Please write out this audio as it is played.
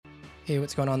Hey,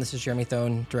 what's going on? This is Jeremy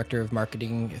Thone, Director of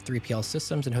Marketing at 3PL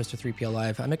Systems and host of 3PL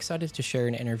Live. I'm excited to share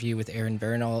an interview with Erin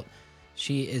Verranault.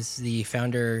 She is the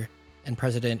founder and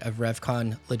president of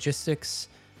Revcon Logistics.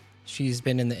 She's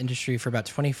been in the industry for about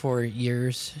 24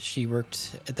 years. She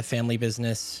worked at the family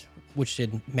business, which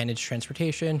did managed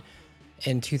transportation.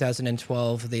 In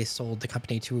 2012, they sold the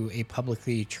company to a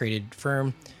publicly traded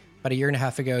firm. About a year and a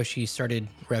half ago, she started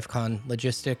Revcon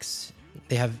Logistics.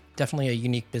 They have definitely a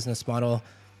unique business model.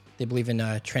 They believe in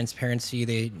transparency.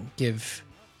 They give,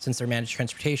 since they're managed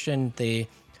transportation, they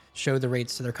show the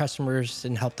rates to their customers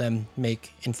and help them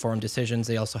make informed decisions.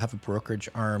 They also have a brokerage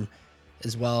arm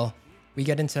as well. We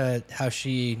get into how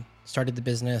she started the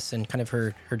business and kind of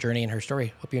her journey and her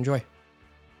story. Hope you enjoy.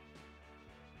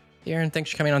 Hey, Erin, thanks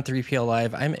for coming on 3PL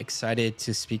Live. I'm excited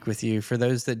to speak with you. For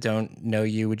those that don't know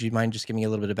you, would you mind just giving me a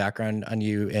little bit of background on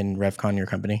you and Revcon, your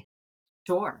company?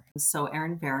 Sure. So,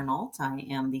 Erin Verranault, I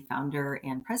am the founder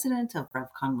and president of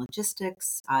Revcon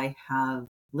Logistics. I have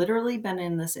literally been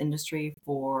in this industry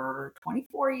for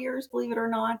 24 years, believe it or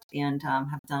not, and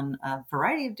have done a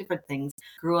variety of different things.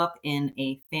 Grew up in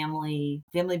a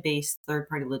family-based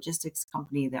third-party logistics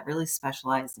company that really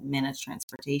specialized in managed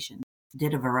transportation.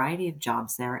 Did a variety of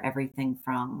jobs there, everything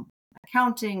from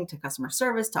accounting to customer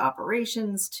service to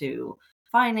operations to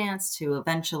finance to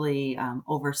eventually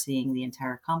overseeing the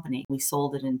entire company. We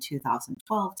sold it in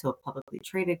 2012 to a publicly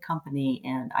traded company,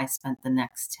 and I spent the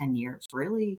next 10 years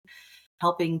really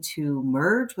helping to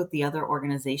merge with the other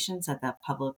organizations that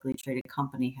publicly traded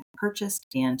company had purchased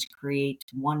and to create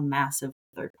one massive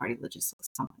third-party logistics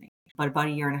company. But about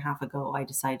a year and a half ago, I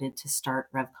decided to start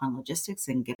Revcon Logistics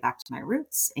and get back to my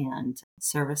roots and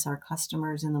service our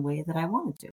customers in the way that I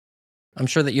wanted to. I'm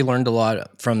sure that you learned a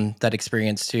lot from that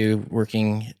experience too,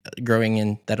 growing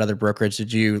in that other brokerage.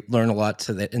 Did you learn a lot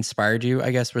that inspired you,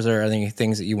 I guess? Was there any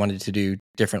things that you wanted to do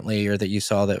differently or that you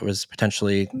saw that was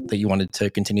potentially that you wanted to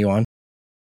continue on?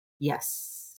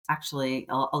 Yes, actually,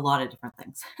 a lot of different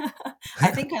things. I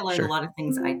think I learned a Sure. lot of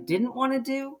things I didn't wanna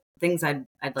do, things I'd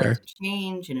like Fair. to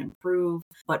change and improve,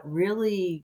 but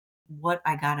really what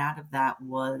I got out of that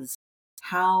was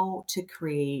how to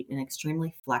create an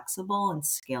extremely flexible and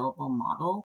scalable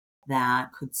model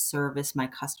that could service my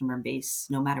customer base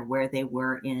no matter where they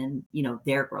were in,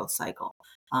 their growth cycle,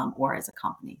 or as a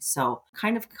company. So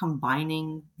kind of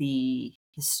combining the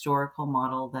historical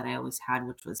model that I always had,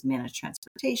 which was managed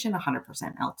transportation,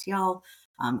 100% LTL,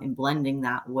 and blending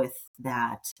that with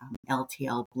that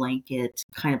LTL blanket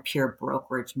kind of pure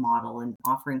brokerage model and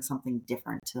offering something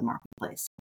different to the marketplace.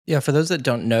 Yeah, for those that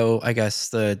don't know, I guess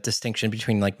the distinction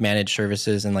between like managed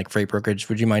services and like freight brokerage,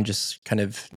 would you mind just kind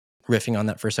of riffing on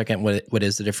that for a second? What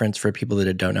is the difference for people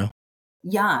that don't know?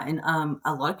 Yeah, and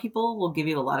a lot of people will give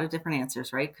you a lot of different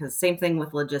answers, right? Because same thing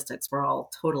with logistics, we're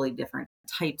all totally different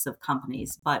types of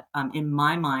companies. But in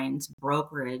my mind,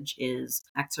 brokerage is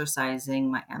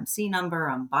exercising my MC number.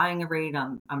 I'm buying a rate.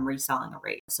 I'm reselling a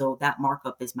rate. So that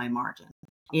markup is my margin.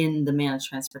 In the managed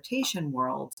transportation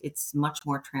world, it's much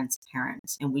more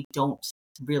transparent, and we don't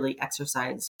really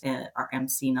exercise our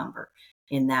MC number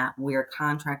in that we're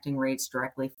contracting rates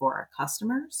directly for our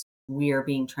customers. We are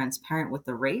being transparent with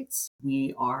the rates.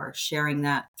 We are sharing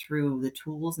that through the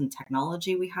tools and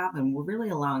technology we have, and we're really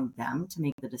allowing them to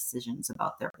make the decisions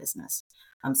about their business.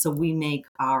 So we make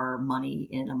our money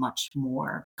in a much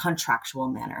more contractual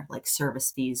manner, like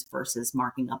service fees versus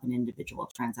marking up an individual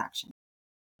transaction.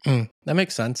 That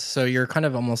makes sense. So you're kind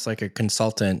of almost like a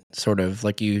consultant, sort of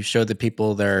like you show the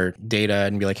people their data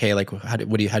and be like, hey, like, how do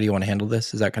you want to handle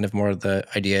this? Is that kind of more of the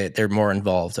idea? They're more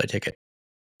involved, I take it.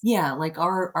 Yeah, like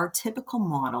our typical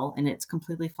model, and it's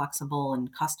completely flexible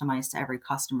and customized to every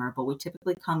customer, but we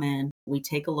typically come in, we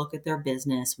take a look at their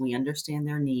business, we understand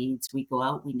their needs, we go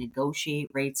out, we negotiate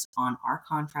rates on our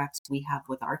contracts we have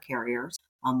with our carriers.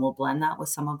 We'll blend that with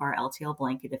some of our LTL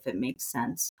blanket if it makes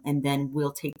sense. And then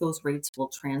we'll take those rates, we'll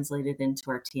translate it into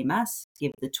our TMS,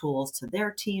 give the tools to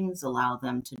their teams, allow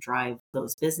them to drive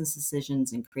those business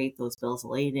decisions and create those bills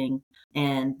of lading.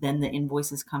 And then the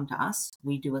invoices come to us.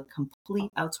 We do a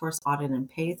complete outsource audit and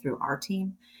pay through our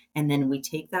team. And then we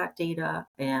take that data,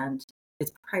 and it's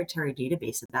proprietary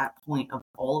database at that point of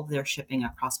all of their shipping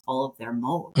across all of their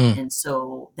modes. Mm. And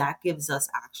so that gives us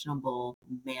actionable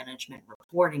management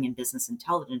reporting and business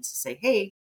intelligence to say, hey,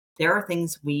 there are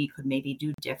things we could maybe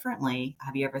do differently.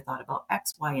 Have you ever thought about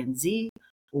X, Y, and Z?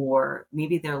 Or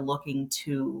maybe they're looking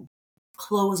to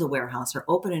close a warehouse or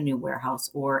open a new warehouse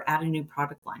or add a new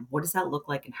product line. What does that look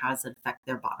like, and how does it affect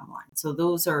their bottom line? So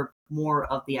those are more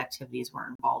of the activities we're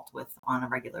involved with on a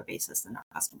regular basis than our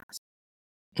customers.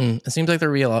 It seems like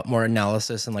there'd be a lot more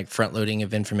analysis and like front loading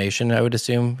of information, I would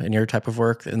assume, in your type of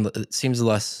work. And it seems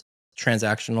less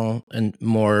transactional and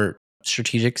more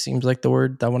strategic seems like the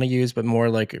word I want to use, but more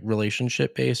like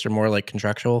relationship based or more like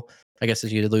contractual, I guess,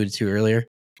 as you alluded to earlier.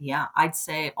 Yeah, I'd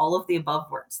say all of the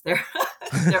above words. They're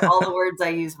all the words I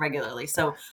use regularly.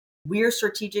 So we're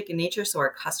strategic in nature so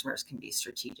our customers can be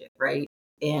strategic, right?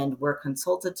 And we're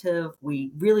consultative.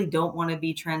 We really don't want to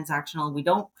be transactional. We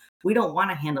don't want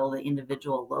to handle the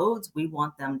individual loads. We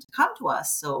want them to come to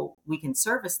us so we can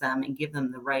service them and give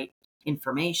them the right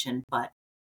information. But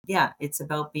yeah, it's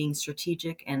about being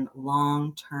strategic and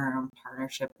long-term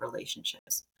partnership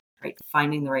relationships, right?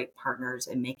 Finding the right partners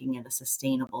and making it a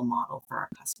sustainable model for our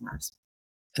customers.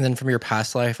 And then from your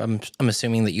past life, I'm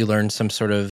assuming that you learned some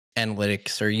sort of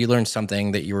analytics or you learned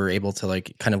something that you were able to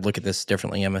like kind of look at this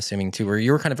differently. I'm assuming too, or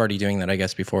you were kind of already doing that, I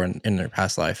guess, before in your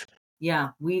past life. Yeah,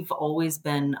 we've always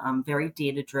been very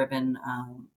data driven.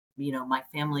 My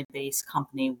family based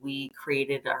company, we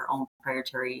created our own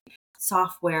proprietary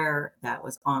software that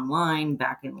was online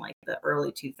back in like the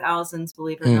early 2000s,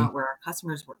 believe it or Mm. not, where our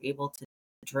customers were able to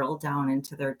drill down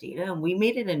into their data. And we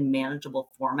made it in manageable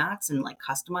formats and like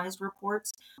customized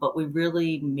reports, but we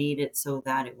really made it so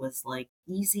that it was like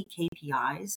easy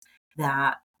KPIs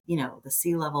that, the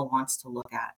C level wants to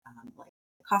look at, like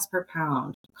cost per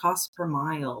pound, cost per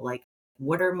mile, like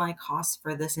what are my costs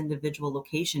for this individual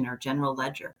location or general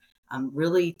ledger?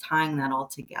 Really tying that all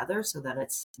together so that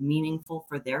it's meaningful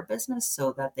for their business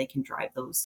so that they can drive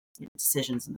those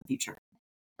decisions in the future.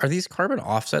 Are these carbon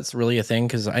offsets really a thing?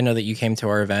 Because I know that you came to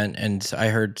our event and I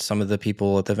heard some of the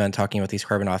people at the event talking about these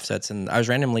carbon offsets. And I was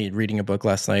randomly reading a book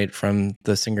last night from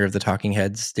the singer of the Talking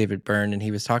Heads, David Byrne, and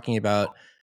he was talking about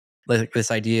like this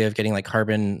idea of getting like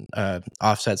carbon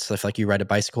offsets if like you ride a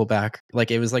bicycle back. Like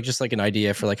it was like just like an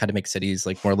idea for like how to make cities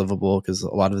like more livable because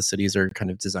a lot of the cities are kind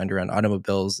of designed around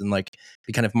automobiles and like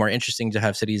be kind of more interesting to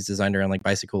have cities designed around like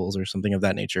bicycles or something of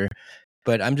that nature.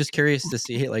 But I'm just curious to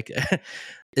see like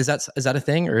is that a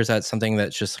thing or is that something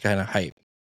that's just kind of hype?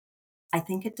 I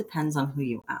think it depends on who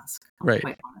you ask, Right.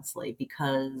 quite honestly,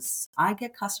 because I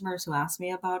get customers who ask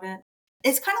me about it.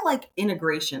 It's kind of like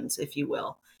integrations, if you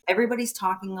will. Everybody's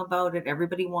talking about it.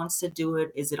 Everybody wants to do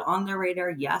it. Is it on their radar?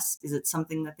 Yes. Is it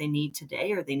something that they need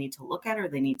today or they need to look at or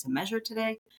they need to measure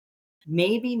today?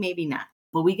 Maybe, maybe not.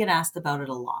 But we get asked about it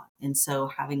a lot. And so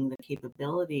having the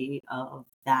capability of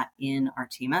that in our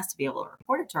TMS to be able to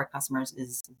report it to our customers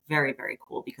is very, very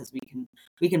cool because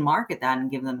we can market that and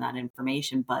give them that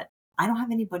information. But I don't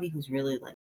have anybody who's really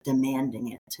like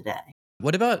demanding it today.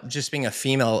 What about just being a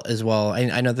female as well?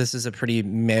 I know this is a pretty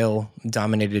male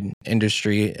dominated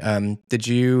industry.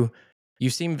 You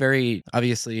seem very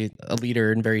obviously a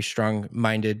leader and very strong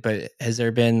minded, but has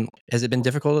it been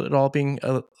difficult at all being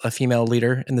a female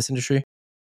leader in this industry?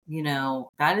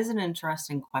 That is an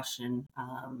interesting question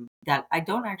that I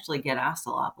don't actually get asked a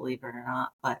lot, believe it or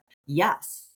not. But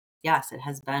yes, it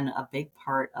has been a big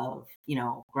part of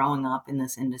growing up in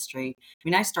this industry. I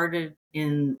mean, I started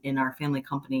in our family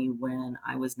company when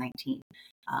I was 19,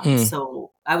 Mm,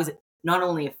 so I was not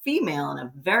only a female in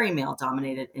a very male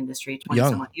dominated industry 20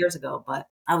 some young. odd years ago, but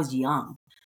I was young.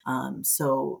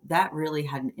 So that really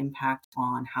had an impact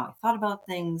on how I thought about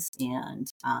things and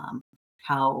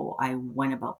how I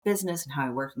went about business and how I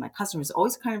worked with my customers,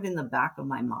 always kind of in the back of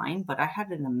my mind. But I had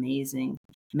an amazing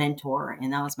mentor,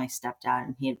 and that was my stepdad,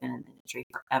 and he had been in the industry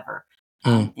forever.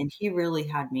 Mm. And he really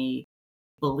had me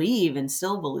believe and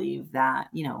still believe that,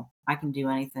 I can do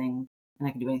anything and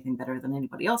I can do anything better than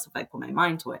anybody else if I put my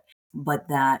mind to it. But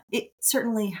that it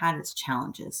certainly had its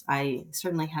challenges. I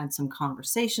certainly had some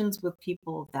conversations with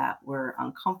people that were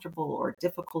uncomfortable or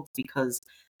difficult because,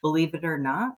 believe it or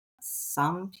not,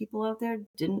 some people out there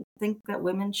didn't think that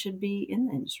women should be in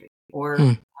the industry or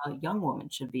Hmm. young women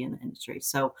should be in the industry.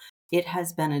 So it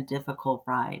has been a difficult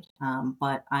ride,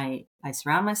 but I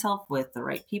surround myself with the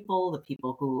right people, the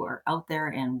people who are out there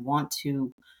and want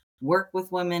to work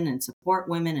with women and support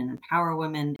women and empower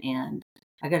women. And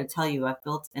I got to tell you, I've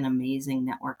built an amazing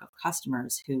network of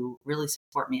customers who really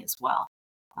support me as well,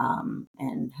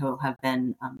 and who have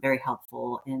been very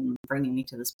helpful in bringing me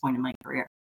to this point in my career.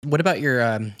 What about your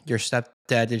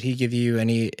stepdad? Did he give you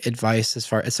any advice as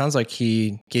far? It sounds like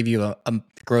he gave you a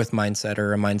growth mindset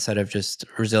or a mindset of just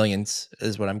resilience,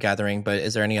 is what I'm gathering. But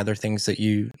is there any other things that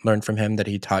you learned from him that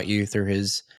he taught you through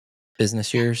his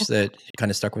business years that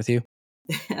kind of stuck with you?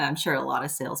 I'm sure a lot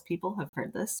of salespeople have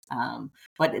heard this,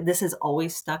 but this has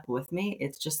always stuck with me.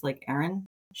 It's just like, Erin,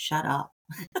 shut up.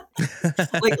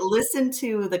 Like, listen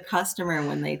to the customer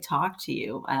when they talk to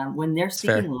you. When they're It's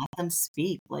fair. speaking, let them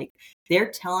speak. Like, they're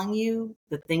telling you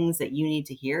the things that you need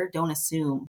to hear. Don't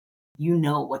assume you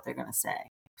know what they're going to say.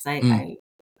 Because Mm, I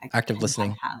active cannot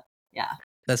listening. have, yeah.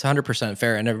 That's 100%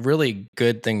 fair and a really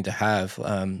good thing to have.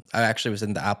 I actually was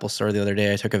in the Apple store the other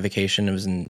day. I took a vacation. It was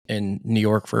in New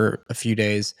York for a few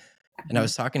days. And I Mhm.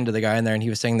 was talking to the guy in there, and he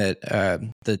was saying that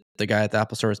the guy at the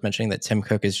Apple store was mentioning that Tim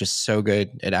Cook is just so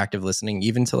good at active listening,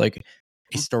 even to like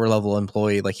a store level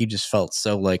employee. Like he just felt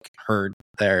so like heard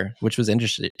there, which was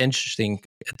interesting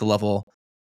at the level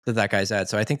that guy's at.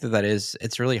 So I think that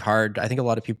it's really hard. I think a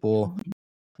lot of people Mhm.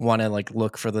 want to like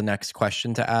look for the next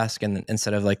question to ask, and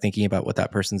instead of like thinking about what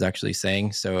that person's actually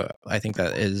saying. So I think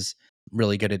that is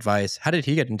really good advice. How did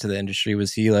he get into the industry?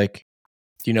 Was he like?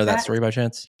 Do you know that That story by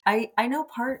chance? I know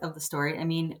part of the story. I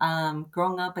mean,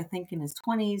 growing up, I think in his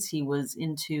 20s, he was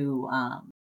into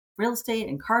real estate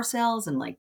and car sales and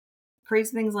like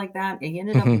crazy things like that. And he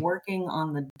ended up Hmm. working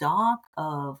on the dock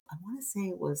of, I want to say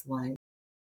it was like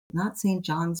not St.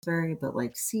 Johnsbury, but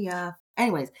like CF.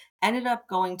 Anyways, ended up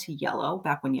going to Yellow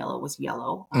back when Yellow was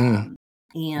Yellow. Rest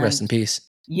And in peace.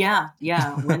 yeah,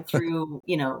 yeah, went through,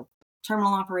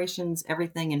 terminal operations,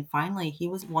 everything, and finally, he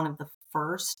was one of the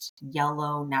first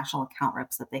Yellow national account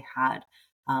reps that they had,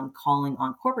 calling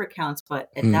on corporate accounts, but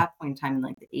at Mm. that point in time in,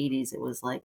 like, the '80s, it was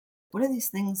like, "What are these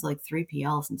things like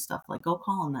 3PLs and stuff? Like, go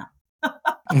call them now."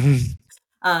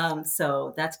 Mhm.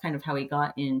 So that's kind of how he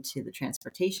got into the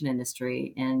transportation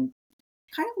industry, and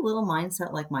kind of a little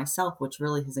mindset like myself, which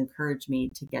really has encouraged me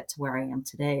to get to where I am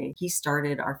today. He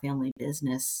started our family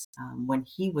business when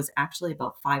he was actually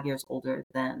about 5 years older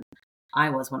than I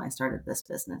was when I started this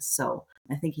business. So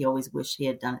I think he always wished he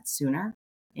had done it sooner.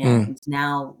 Mm. And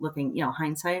now looking,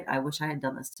 hindsight, I wish I had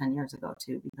done this 10 years ago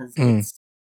too, because Mm. it's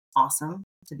awesome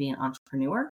to be an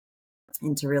entrepreneur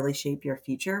and to really shape your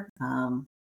future. And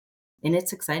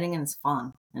it's exciting and it's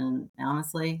fun. And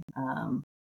honestly,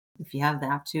 if you have the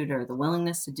aptitude or the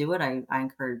willingness to do it, I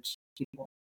encourage people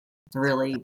to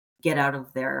really get out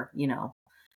of their,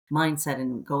 mindset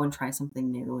and go and try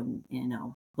something new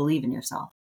and, believe in yourself.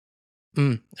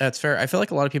 That's fair. I feel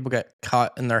like a lot of people get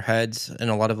caught in their heads and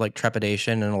a lot of like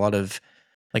trepidation and a lot of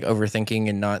like overthinking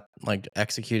and not like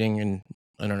executing. And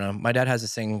I don't know. My dad has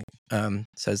this thing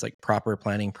says like proper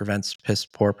planning prevents piss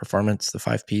poor performance, the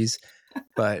 5 Ps.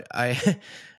 But I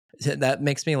that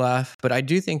makes me laugh. But I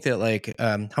do think that like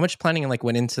how much planning like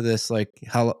went into this, like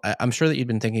how I'm sure that you've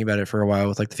been thinking about it for a while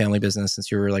with like the family business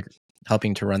since you were like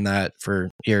helping to run that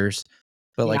for years.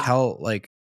 But Yeah. like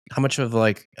how much of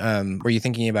like were you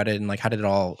thinking about it, and like how did it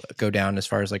all go down as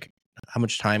far as like how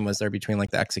much time was there between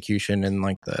like the execution and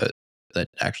like the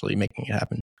actually making it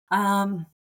happen? Um,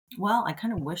 well, I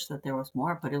kind of wish that there was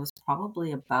more, but it was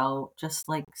probably about just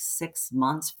like 6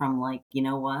 months from like, you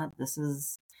know what, this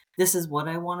is what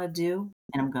I want to do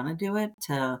and I'm gonna do it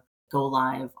to go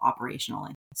live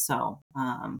operationally. So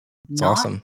It's not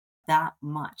awesome. that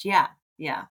much. Yeah,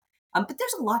 yeah. But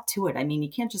there's a lot to it. I mean, you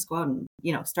can't just go out and,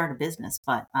 start a business,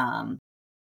 but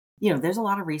there's a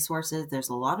lot of resources. There's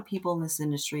a lot of people in this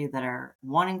industry that are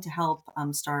wanting to help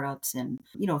startups, and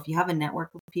if you have a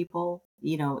network of people,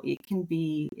 it can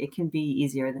be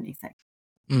easier than you think.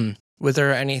 Was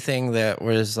there anything that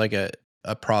was like a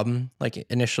problem like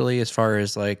initially as far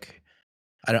as like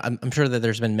I'm sure that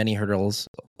there's been many hurdles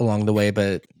along the way,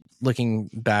 but looking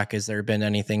back, has there been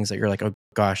any things that you're like, oh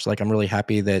gosh, like I'm really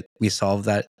happy that we solved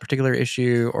that particular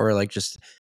issue, or like just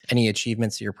any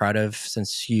achievements that you're proud of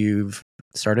since you've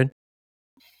started?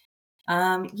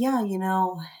 Yeah,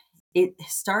 it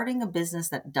starting a business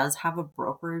that does have a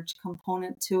brokerage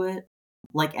component to it,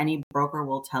 like any broker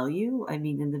will tell you. I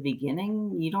mean, in the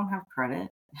beginning, you don't have credit.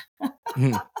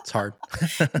 It's hard.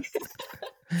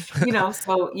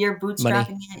 So you're Money.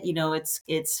 bootstrapping it,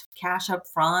 it's cash up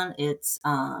front. It's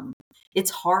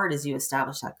hard as you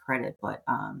establish that credit, but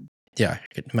Yeah,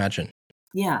 I could imagine.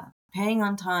 yeah, paying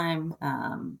on time,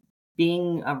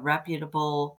 being a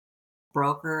reputable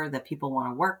broker that people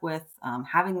want to work with,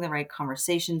 having the right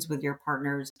conversations with your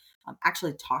partners,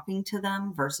 actually talking to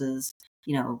them versus,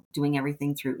 doing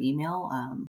everything through email.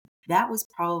 That was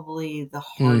probably the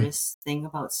Mm, hardest thing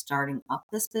about starting up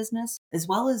this business, as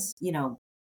well as,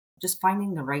 just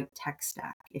finding the right tech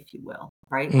stack, if you will,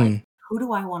 right? Like, mm, who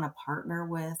do I want to partner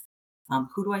with?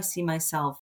 Who do I see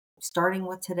myself starting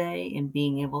with today and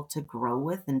being able to grow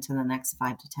with into the next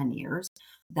 5 to 10 years?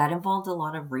 That involved a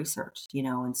lot of research,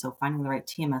 and so finding the right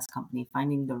TMS company,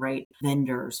 finding the right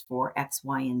vendors for X,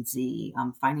 Y, and Z,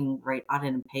 finding the right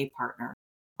audit and pay partner.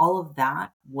 All of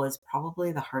that was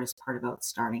probably the hardest part about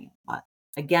starting it. But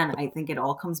again, I think it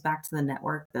all comes back to the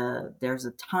network. There's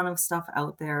a ton of stuff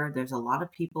out there. There's a lot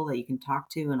of people that you can talk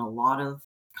to and a lot of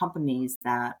companies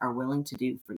that are willing to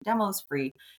do free demos,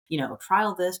 free,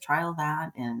 trial this, trial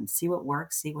that, and see what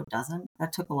works, see what doesn't.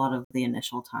 That took a lot of the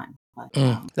initial time. But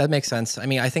That makes sense. I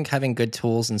mean, I think having good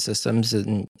tools and systems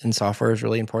and software is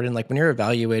really important. Like when you're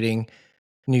evaluating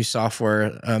new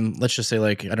software, let's just say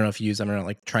like, I don't know if you use them or not,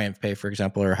 like Triumph Pay, for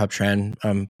example, or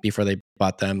HubTran, before they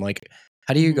bought them. Like,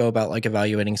 how do you mhm. go about like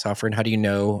evaluating software, and how do you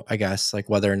know, I guess, like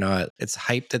whether or not it's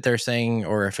hype that they're saying,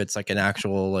 or if it's like an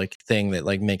actual like thing that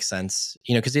like makes sense?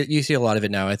 Because you see a lot of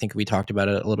it now. I think we talked about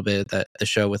it a little bit, that the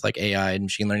show with like AI and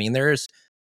machine learning. And there's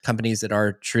companies that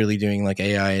are truly doing like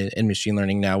AI and machine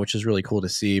learning now, which is really cool to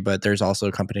see. But there's also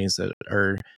companies that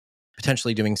are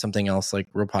potentially doing something else like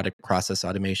robotic process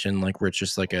automation, like where it's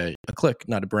just like a click,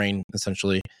 not a brain,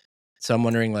 essentially. So I'm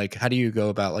wondering, like, how do you go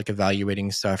about like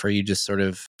evaluating stuff? Are you just sort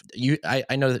of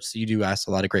I know that you do ask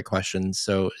a lot of great questions.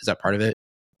 So is that part of it?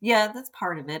 Yeah, that's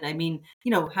part of it. I mean,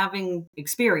 having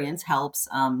experience helps,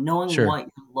 knowing Sure. what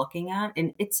you're looking at,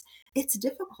 and it's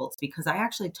difficult because I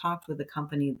actually talked with a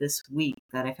company this week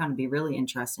that I found to be really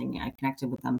interesting. I connected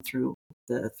with them through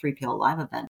the 3PL Live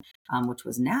event, which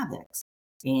was Navix,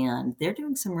 and they're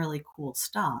doing some really cool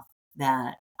stuff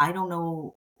that I don't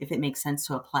know if it makes sense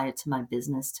to apply it to my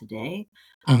business today.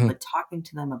 Hmm. But talking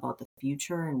to them about the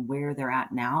future and where they're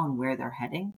at now and where they're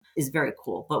heading is very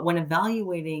cool. But when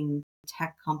evaluating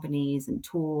tech companies and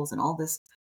tools and all this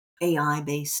AI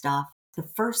based stuff, the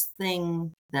first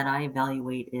thing that I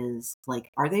evaluate is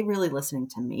like, are they really listening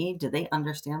to me? Do they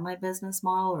understand my business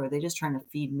model, or are they just trying to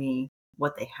feed me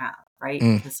what they have? Right.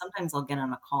 Mm. Because sometimes I'll get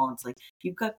on a call and it's like,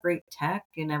 you've got great tech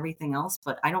and everything else,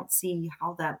 but I don't see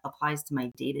how that applies to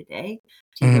my day to day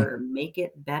to Hmm. either make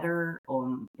it better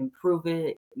or improve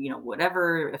it,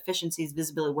 whatever efficiencies,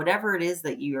 visibility, whatever it is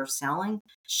that you're selling,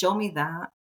 show me that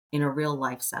in a real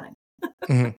life setting.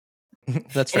 Hmm.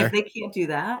 That's And if fair. they can't do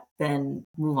that, then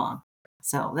move on.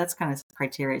 So that's kind of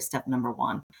criteria step number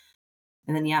 1.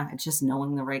 And then, yeah, it's just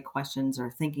knowing the right questions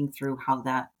or thinking through how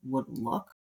that would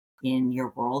look in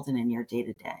your world and in your day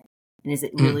to day. And is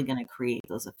it Mm. really going to create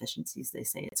those efficiencies they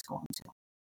say it's going to?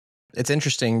 It's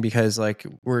interesting because like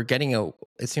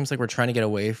it seems like we're trying to get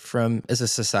away from, as a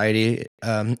society,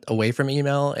 away from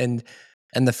email and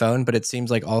the phone, but it seems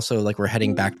like also like we're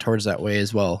heading back Mm. towards that way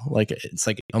as well. Like it's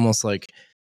like almost like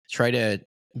try to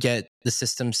get the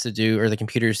systems to do, or the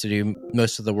computers to do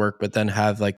most of the work, but then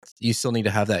have like you still need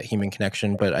to have that human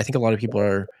connection. But I think a lot of people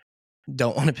are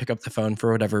don't want to pick up the phone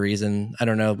for whatever reason. I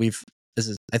don't know.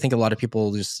 I think a lot of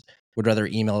people just would rather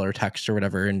email or text or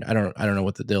whatever. And I don't know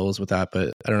what the deal is with that,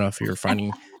 but I don't know if you're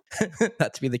finding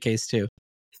that to be the case too.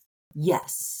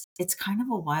 Yes, it's kind of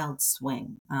a wild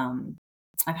swing.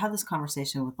 I've had this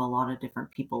conversation with a lot of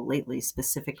different people lately,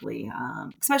 specifically,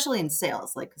 especially in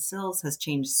sales. Like sales has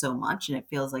changed so much, and it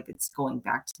feels like it's going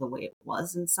back to the way it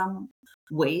was in some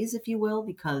ways, if you will,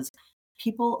 because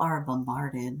people are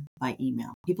bombarded by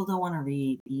email. People don't want to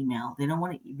read email. They don't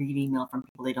want to read email from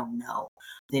people they don't know.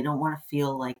 They don't want to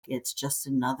feel like it's just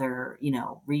another,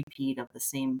 repeat of the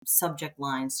same subject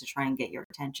lines to try and get your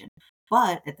attention.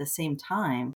 But at the same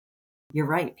time, you're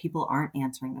right. People aren't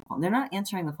answering the phone. They're not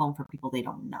answering the phone for people they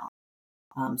don't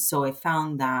know. So I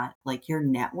found that like your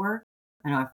network, I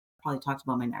know I've probably talked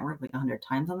about my network like 100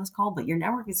 times on this call, but your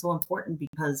network is so important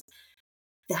because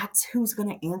that's who's going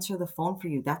to answer the phone for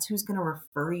you. That's who's going to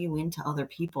refer you into other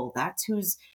people. That's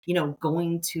who's,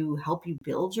 going to help you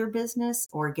build your business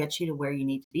or get you to where you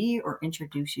need to be or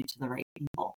introduce you to the right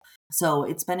people. So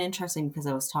it's been interesting because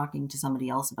I was talking to somebody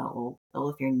else about, well,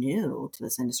 if you're new to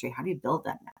this industry, how do you build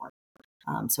that network?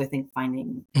 So I think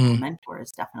finding a Mm. mentor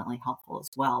is definitely helpful as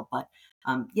well. But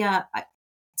yeah,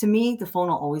 to me, the phone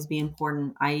will always be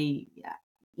important. Yeah,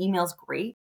 email's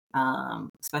great,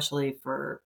 especially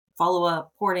for follow up,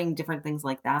 porting, different things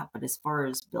like that. But as far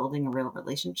as building a real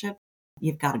relationship,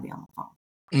 you've got to be on the phone.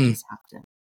 You Mm. just have to.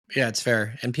 Yeah, it's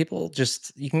fair. And people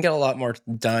just, you can get a lot more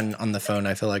done on the phone,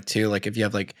 I feel like too. Like if you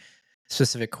have like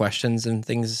specific questions and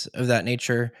things of that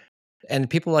nature. And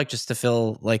people like just to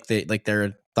feel like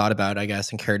they're thought about, I guess,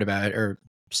 and cared about, or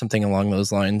something along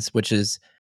those lines, which is,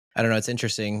 I don't know, it's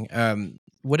interesting.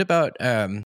 What about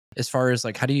as far as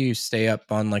like how do you stay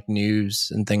up on like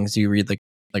news and things? Do you read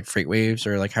like freight waves,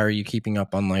 or like how are you keeping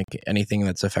up on like anything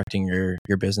that's affecting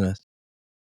your business?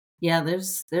 Yeah,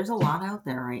 there's a lot out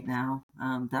there right now.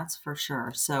 That's for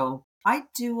sure. So I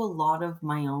do a lot of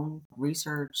my own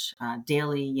research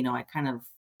daily. I kind of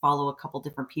follow a couple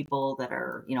different people that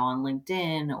are on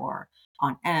LinkedIn or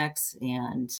on X,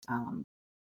 and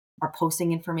are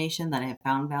posting information that I have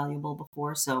found valuable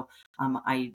before. So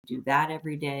I do that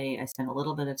every day. I spend a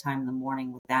little bit of time in the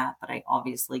morning with that, but I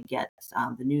obviously get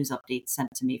the news updates sent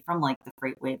to me from like the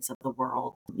freight waves of the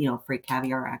world. Freight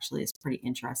caviar actually is pretty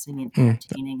interesting and Mm,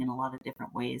 entertaining in a lot of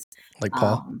different ways. like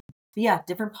Paul. Um, but yeah,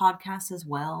 different podcasts as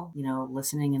well,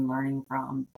 listening and learning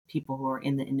from people who are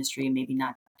in the industry, maybe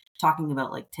not talking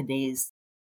about like today's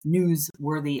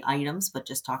newsworthy items, but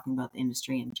just talking about the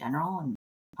industry in general and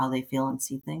how they feel and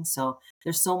see things. So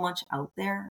there's so much out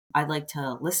there. I like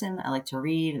to listen, I like to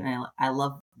read, and I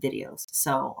love videos.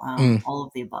 So Mm. all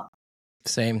of the above.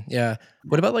 Same, yeah.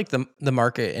 What Yeah. about, like, the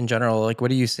market in general? Like,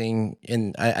 what are you seeing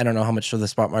in I don't know how much of the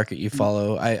spot market you Mm.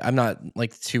 follow. I'm not,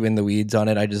 like, too in the weeds on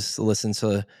it. I just listen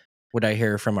to what I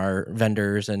hear from our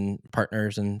vendors and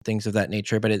partners and things of that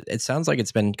nature, but it sounds like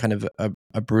it's been kind of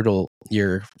a brutal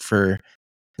year for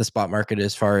the spot market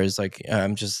as far as, like,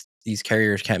 just these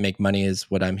carriers can't make money is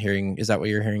what I'm hearing. Is that what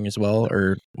you're hearing as well,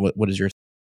 or what is your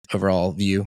overall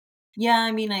view? Yeah,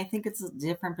 I mean, I think it's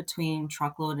different between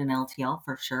truckload and LTL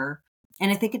for sure.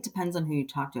 And I think it depends on who you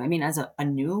talk to. I mean, as a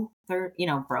new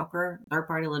broker, third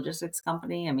party logistics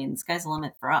company, I mean, the sky's the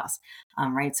limit for us,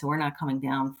 right? So we're not coming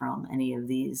down from any of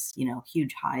these,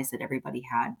 huge highs that everybody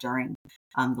had during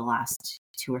the last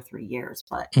 2 or 3 years.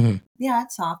 But Mhm. yeah,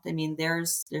 it's soft. I mean,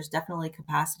 there's definitely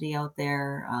capacity out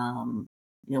there.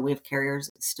 We have carriers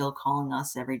still calling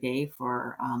us every day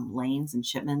for lanes and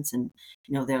shipments, and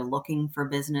they're looking for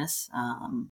business,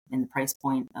 and the price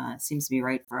point seems to be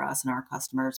right for us and our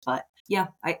customers. But yeah,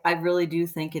 I really do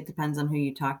think it depends on who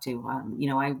you talk to.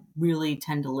 I really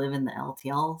tend to live in the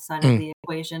LTL side of Mm, the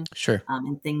equation, sure.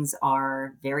 and things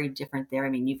are very different there. I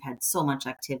mean, you've had so much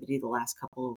activity the last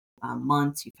couple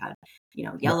months. You've had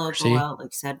Yellow go YRC. out,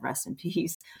 like said, rest in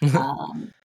peace. um,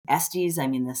 Estes, I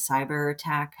mean, the cyber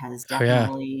attack has Oh, yeah.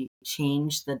 definitely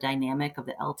changed the dynamic of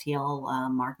the LTL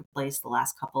marketplace the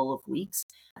last couple of weeks.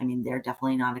 I mean, they're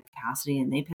definitely not at capacity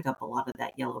and they pick up a lot of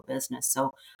that Yellow business.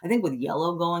 So I think with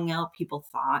Yellow going out, people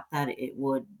thought that it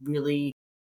would really,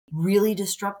 really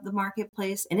disrupt the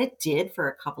marketplace. And it did for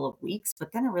a couple of weeks,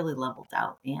 but then it really leveled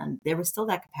out. And there was still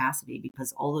that capacity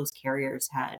because all those carriers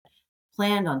had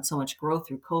planned on so much growth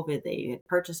through COVID. They had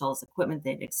purchased all this equipment,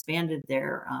 they'd expanded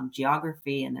their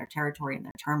geography and their territory and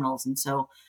their terminals. And so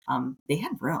they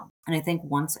had room. And I think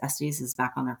once Estes is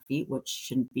back on their feet, which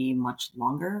shouldn't be much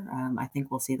longer, I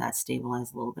think we'll see that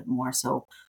stabilize a little bit more. So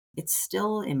it's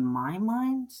still, in my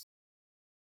mind,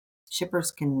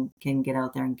 shippers can get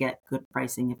out there and get good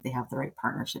pricing if they have the right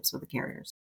partnerships with the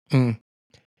carriers. Mm.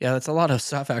 Yeah, that's a lot of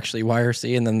stuff actually,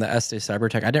 YRC and then the Estes cyber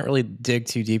attack. I didn't really dig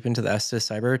too deep into the Estes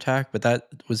cyber attack, but that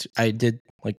was I did,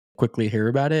 like, quickly hear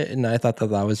about it, and I thought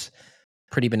that that was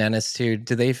pretty bananas too.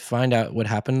 Did they find out what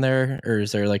happened there, or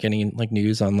is there, like, any, like,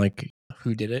 news on, like,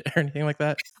 who did it or anything like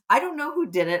that? I don't know who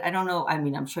did it. I don't know. I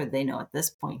mean, I'm sure they know at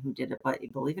this point who did it, but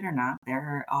believe it or not,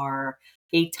 there are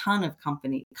a ton of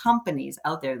companies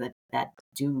out there that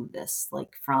do this,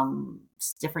 like from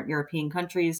different European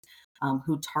countries,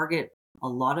 who target a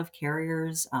lot of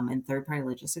carriers and third party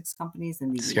logistics companies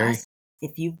in the Scary. U.S.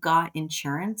 If you've got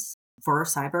insurance for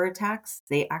cyber attacks,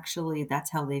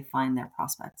 that's how they find their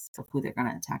prospects of who they're going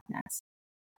to attack next.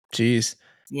 Jeez.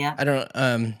 Yeah. I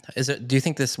don't is it do you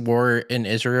think this war in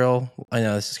Israel, I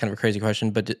know this is kind of a crazy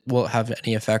question, but will it have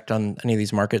any effect on any of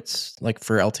these markets, like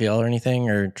for LTL or anything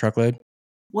or truckload?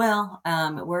 Well,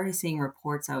 we're already seeing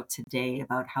reports out today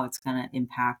about how it's going to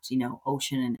impact,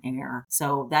 ocean and air.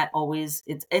 So that always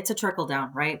it's a trickle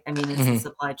down, right? I mean, it's the Mhm.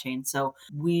 supply chain. So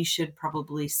we should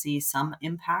probably see some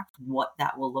impact. What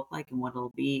that will look like and what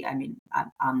it'll be. I mean,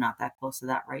 I'm not that close to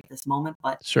that right this moment,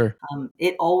 but Sure.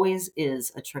 it always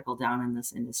is a trickle down in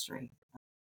this industry.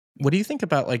 What do you think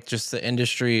about, like, just the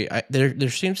industry? There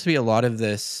seems to be a lot of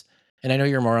this, and I know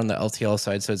you're more on the LTL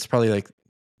side, so it's probably, like,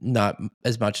 not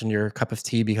as much in your cup of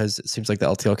tea because it seems like the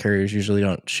LTL carriers usually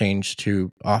don't change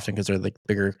too often because 'cause they're, like,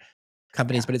 bigger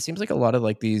companies, Yeah. but it seems like a lot of,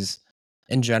 like, these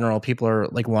in general, people are,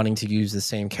 like, wanting to use the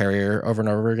same carrier over and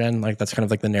over again. Like, that's kind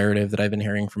of like the narrative that I've been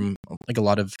hearing from, like, a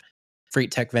lot of freight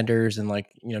tech vendors and, like,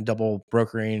 double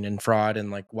brokering and fraud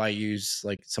and, like, why use,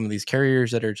 like, some of these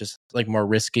carriers that are just, like, more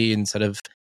risky instead of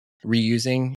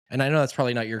reusing. And I know that's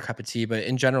probably not your cup of tea, but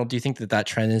in general, do you think that that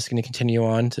trend is gonna continue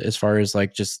on to as far as,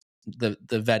 like, just the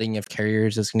vetting of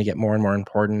carriers is gonna get more and more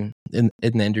important in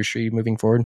the industry moving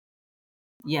forward?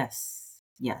 Yes.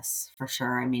 Yes, for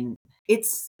sure. I mean, it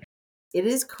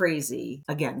is crazy,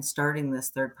 again, starting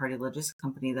this third party logistics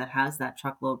company that has that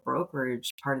truckload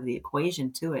brokerage part of the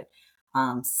equation to it,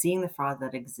 seeing the fraud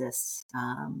that exists,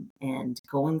 and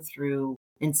going through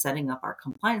in setting up our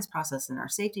compliance process and our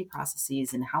safety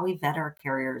processes and how we vet our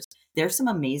carriers. There's some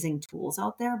amazing tools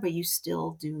out there, but you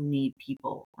still do need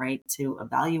people, right, to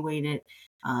evaluate it,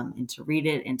 and to read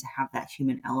it and to have that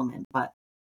human element. But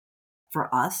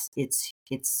for us, it's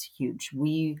huge.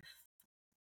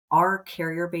 Our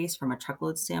carrier base from a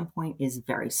truckload standpoint is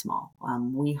very small.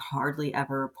 We hardly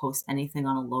ever post anything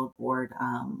on a load board.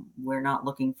 We're not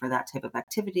looking for that type of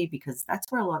activity because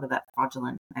that's where a lot of that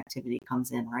fraudulent activity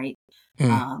comes in, right?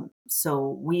 Mm,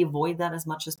 So we avoid that as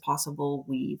much as possible.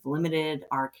 We've limited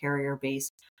our carrier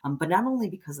base, but not only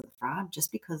because of the fraud,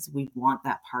 just because we want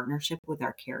that partnership with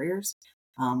our carriers.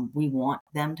 We want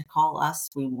them to call us.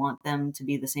 We want them to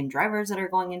be the same drivers that are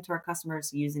going into our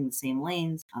customers using the same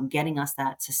lanes, getting us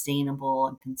that sustainable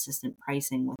and consistent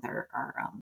pricing with our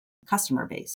customer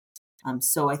base.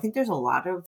 So I think there's a lot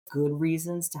of good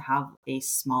reasons to have a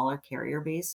smaller carrier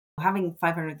base. Having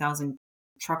 500,000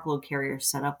 truckload carriers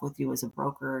set up with you as a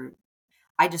broker,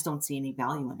 I just don't see any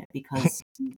value in it because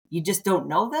you just don't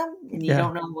know them and you yeah.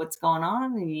 don't know what's going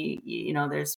on, and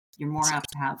you're more It's,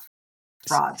 apt to have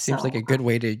fraud. seems like So a good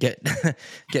way to get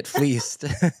get fleeced.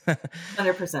 100%,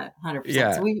 100%. So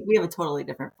Yeah, we have a totally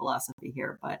different philosophy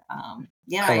here, but,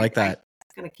 yeah, I like I that.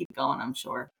 it's gonna keep going, I'm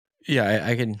sure. Yeah,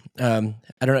 I can.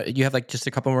 I don't know. You have like just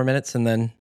a couple more minutes, and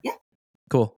then Yeah.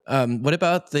 cool. What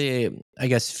about the, I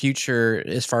guess, future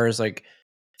as far as like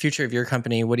future of your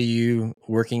company? What are you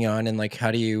working on, and like, how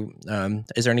do you?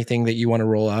 Is there anything that you want to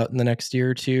roll out in the next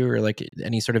year or two, or like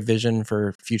any sort of vision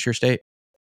for future state?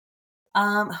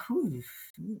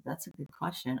 That's a good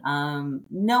question.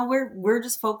 No, we're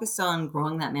just focused on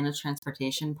growing that managed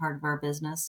transportation part of our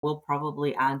business. We'll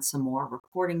probably add some more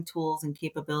reporting tools and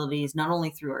capabilities, not only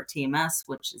through our TMS,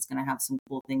 which is going to have some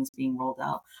cool things being rolled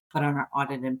out, but on our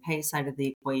audit and pay side of the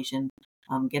equation,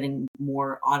 getting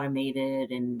more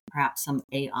automated and perhaps some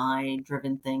AI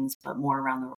driven things, but more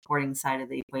around the reporting side of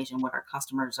the equation, what our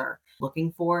customers are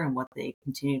looking for and what they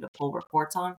continue to pull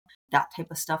reports on. That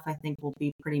type of stuff I think will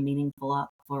be pretty meaningful up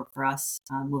for us,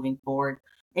 moving forward.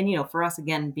 And for us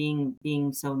again,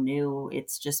 being so new,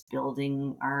 it's just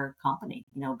building our company,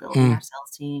 building Mm, our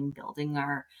sales team, building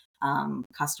our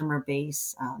customer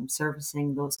base,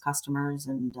 servicing those customers.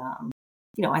 And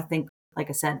I think, like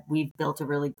I said, we've built a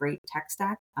really great tech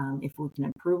stack. If we can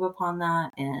improve upon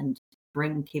that and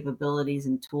bring capabilities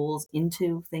and tools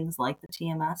into things like the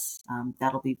TMS,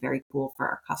 that'll be very cool for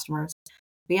our customers.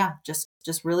 But yeah, just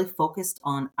really focused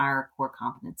on our core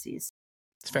competencies.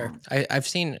 it's fair. Um, I've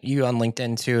seen you on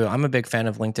LinkedIn too. I'm a big fan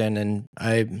of LinkedIn, and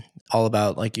I'm all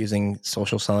about like using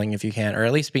social selling if you can, or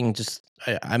at least being just.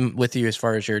 I'm with you as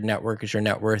far as your network is your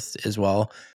net worth as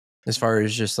well. As far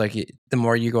as just like the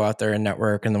more you go out there and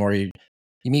network, and the more you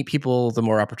meet people, the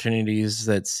more opportunities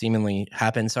that seemingly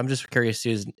happen. So I'm just curious,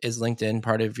 is LinkedIn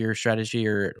part of your strategy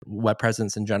or web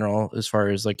presence in general, as far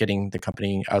as like getting the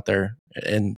company out there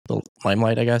in the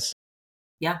limelight, I guess?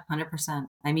 yeah, 100%.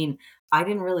 I mean, I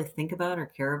didn't really think about or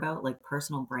care about like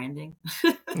personal branding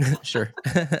Sure.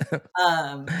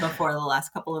 before the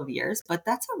last couple of years, but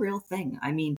that's a real thing.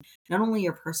 I mean, not only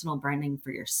your personal branding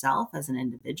for yourself as an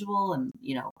individual and,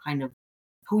 kind of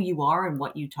who you are and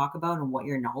what you talk about and what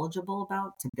you're knowledgeable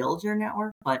about to build your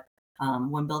network, but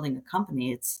when building a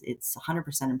company, it's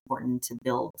 100% important to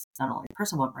build not only a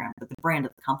personal brand but the brand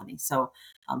of the company. So,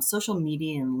 social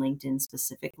media and LinkedIn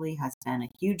specifically has been a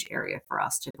huge area for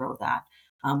us to grow that.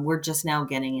 We're just now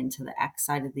getting into the X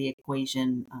side of the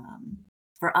equation.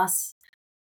 For us,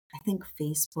 I think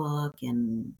Facebook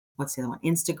and what's the other one?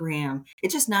 Instagram.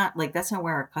 It's just not like that's not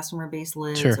where our customer base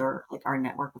lives Sure. or like our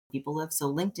network of people live.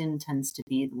 So LinkedIn tends to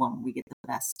be the one where we get the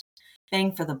best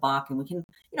bang for the buck. And we can,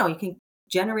 you can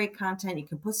generate content, you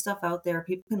can put stuff out there,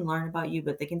 people can learn about you,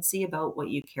 but they can see about what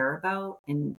you care about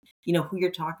and who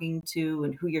you're talking to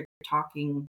and who you're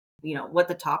talking, what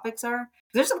the topics are.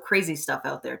 There's some crazy stuff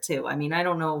out there too. I mean, I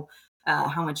don't know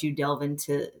how much you delve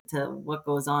into what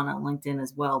goes on LinkedIn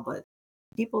as well, but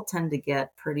people tend to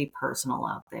get pretty personal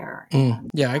out there, and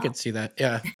Yeah, I could see that.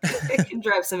 Yeah. it can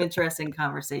drive some interesting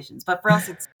conversations. But for us,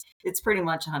 it's pretty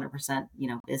much 100%,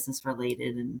 business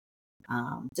related and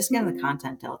just getting the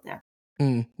content out there.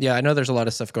 Yeah, I know there's a lot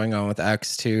of stuff going on with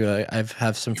X too. I've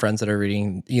have some friends that are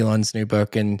reading Elon's new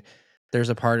book, and there's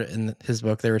a part in his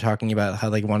book they were talking about how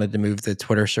they wanted to move the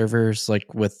Twitter servers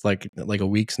like with like a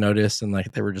week's notice, and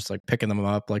like they were just like picking them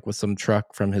up like with some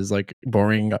truck from his like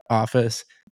boring office.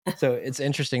 So it's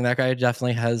interesting. That guy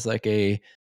definitely has like a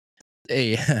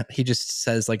he just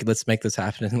says like let's make this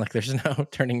happen, and like there's no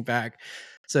turning back.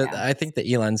 So Yeah, I think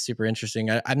that Elon's super interesting.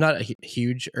 I'm not a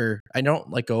huge, or I don't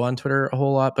like go on Twitter a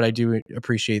whole lot, but I do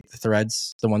appreciate the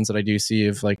threads, the ones that I do see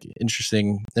of like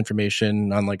interesting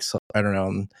information on like I don't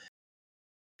know,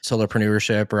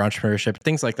 solopreneurship or entrepreneurship,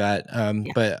 things like that. Yeah.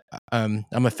 But I'm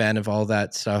a fan of all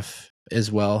that stuff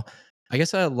as well. I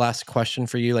guess a last question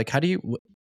for you, like, how do you,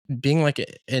 being like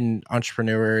an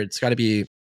entrepreneur, it's got to be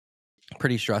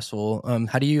pretty stressful.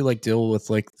 How do you like deal with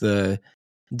like the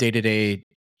day-to-day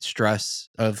stress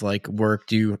of like work?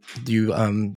 Do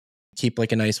you keep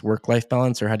like a nice work-life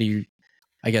balance, or how do you,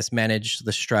 I guess, manage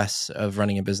the stress of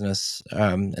running a business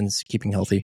and keeping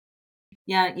healthy?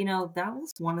 Yeah, that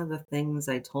was one of the things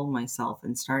I told myself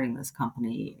in starting this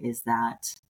company is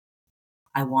that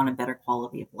I want a better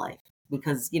quality of life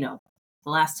because, the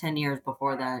last 10 years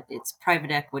before that, it's private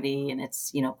equity and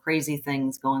it's, crazy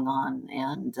things going on.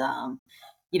 And,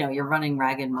 you're running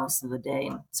ragged most of the day.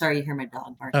 And sorry, you hear my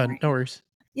dog barking right No now. worries.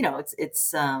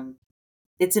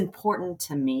 It's important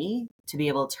to me to be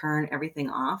able to turn everything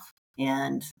off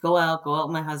and go out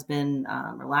with my husband,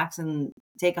 relax and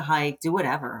take a hike, do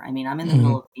whatever. I mean, I'm in the Hmm.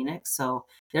 middle of Phoenix, so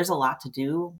there's a lot to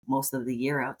do most of the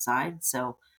year outside.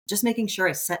 So just making sure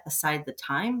I set aside the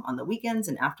time on the weekends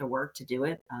and after work to do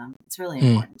it. It's really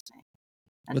Mm, important to me.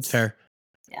 that's That's fair.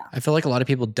 yeah. I feel like a lot of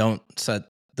people don't set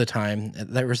the time.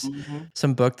 There was Hmm.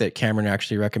 some book that Cameron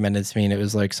actually recommended to me, and it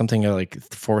was like something like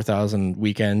 4,000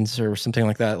 weekends or something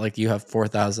like that. Like you have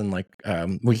 4,000 like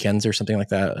weekends or something like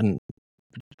that, and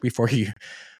before you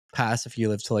pass, if you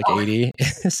live to like Oh, 80,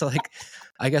 so like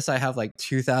I guess I have like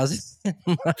 2,000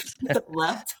 left.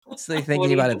 left. So like What thinking do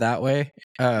you about it do? that way.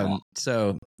 Yeah.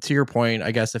 So to your point,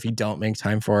 I guess if you don't make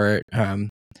time for it,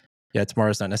 yeah,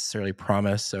 tomorrow's not necessarily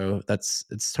promised. So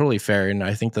it's totally fair. And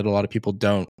I think that a lot of people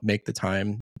don't make the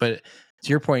time. But to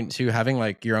your point too, having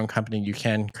like your own company, you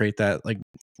can create that like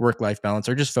work-life balance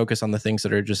or just focus on the things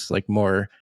that are just like more,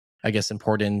 I guess,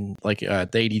 important, like the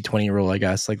 80-20 rule, I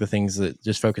guess, like the things that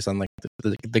just focus on like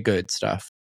the good stuff,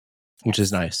 which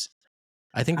is Yes. nice.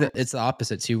 I think that 100%. it's the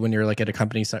opposite too when you're like at a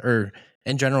company or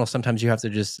in general, sometimes you have to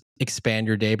just expand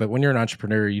your day. But when you're an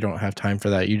entrepreneur, you don't have time for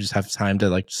that. You just have time to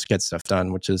like just get stuff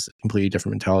done, which is a completely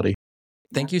different mentality. Yeah.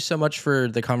 Thank you so much for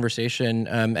the conversation.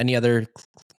 Any other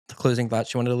closing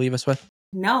thoughts you wanted to leave us with?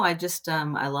 No, I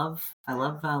love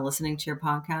listening to your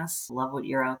podcast. Love what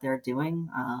you're out there doing.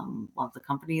 Love the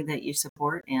company that you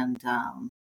support, and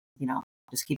you know,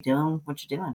 just keep doing what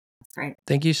you're doing. That's great.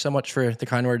 Thank you so much for the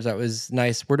kind words. That was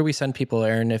nice. Where do we send people,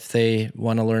 Erin, if they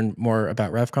want to learn more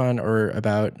about Revcon or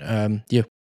about you?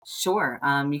 Sure.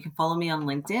 You can follow me on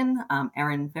LinkedIn,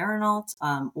 Erin Verranault,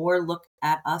 or look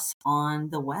at us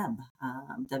on the web,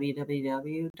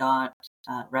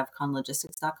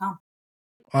 www.revconlogistics.com.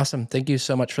 Awesome. Thank you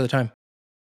so much for the time.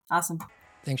 Awesome.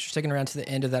 Thanks for sticking around to the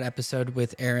end of that episode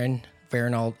with Erin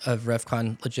Verranault of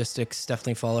Revcon Logistics.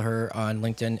 Definitely follow her on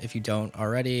LinkedIn if you don't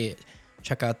already.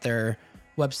 Check out their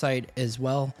website as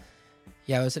well.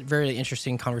 Yeah, it was a very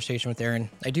interesting conversation with Erin.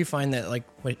 I do find that, like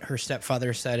what her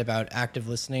stepfather said about active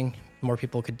listening, more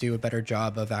people could do a better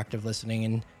job of active listening,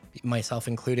 and myself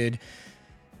included.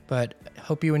 But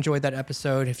hope you enjoyed that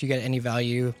episode. If you get any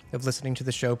value of listening to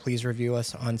the show, please review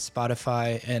us on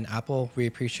Spotify and Apple. We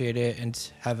appreciate it, and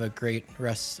have a great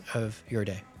rest of your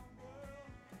day.